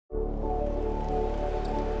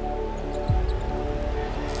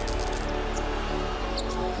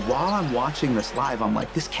while I'm watching this live, I'm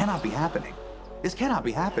like, this cannot be happening. This cannot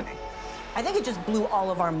be happening. I think it just blew all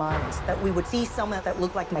of our minds that we would see someone that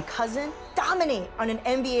looked like my cousin dominate on an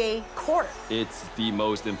NBA court. It's the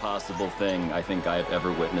most impossible thing I think I have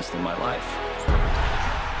ever witnessed in my life.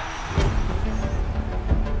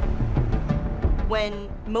 When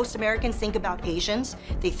most Americans think about Asians,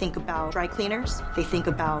 they think about dry cleaners, they think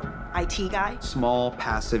about IT guy. Small,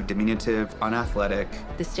 passive, diminutive, unathletic.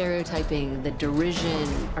 The stereotyping, the derision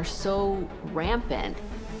are so rampant.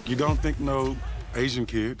 You don't think no Asian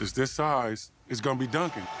kid that's this size is gonna be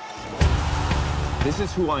dunking. This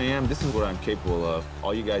is who I am. This is what I'm capable of.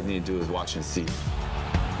 All you guys need to do is watch and see.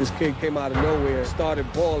 This kid came out of nowhere and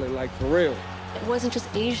started balling, like, for real. It wasn't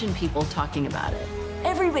just Asian people talking about it.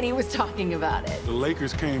 Everybody was talking about it. The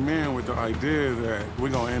Lakers came in with the idea that we're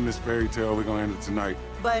gonna end this fairy tale, we're gonna end it tonight.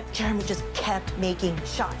 But Jeremy just kept making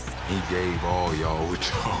shots. He gave all y'all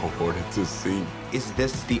what y'all wanted to see. Is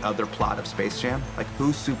this the other plot of Space Jam? Like,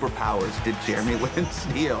 whose superpowers did Jeremy Lin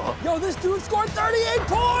steal? Yo, this dude scored 38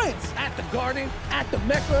 points! At the Garden, at the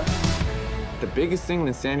Mecca. The biggest thing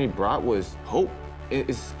Linsanity brought was hope. It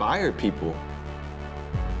inspired people.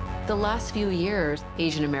 The last few years,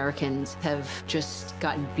 Asian Americans have just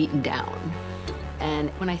gotten beaten down.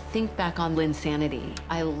 And when I think back on Linsanity,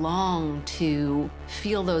 I long to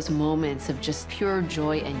feel those moments of just pure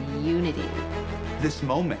joy and unity. This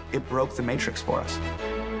moment, it broke the matrix for us.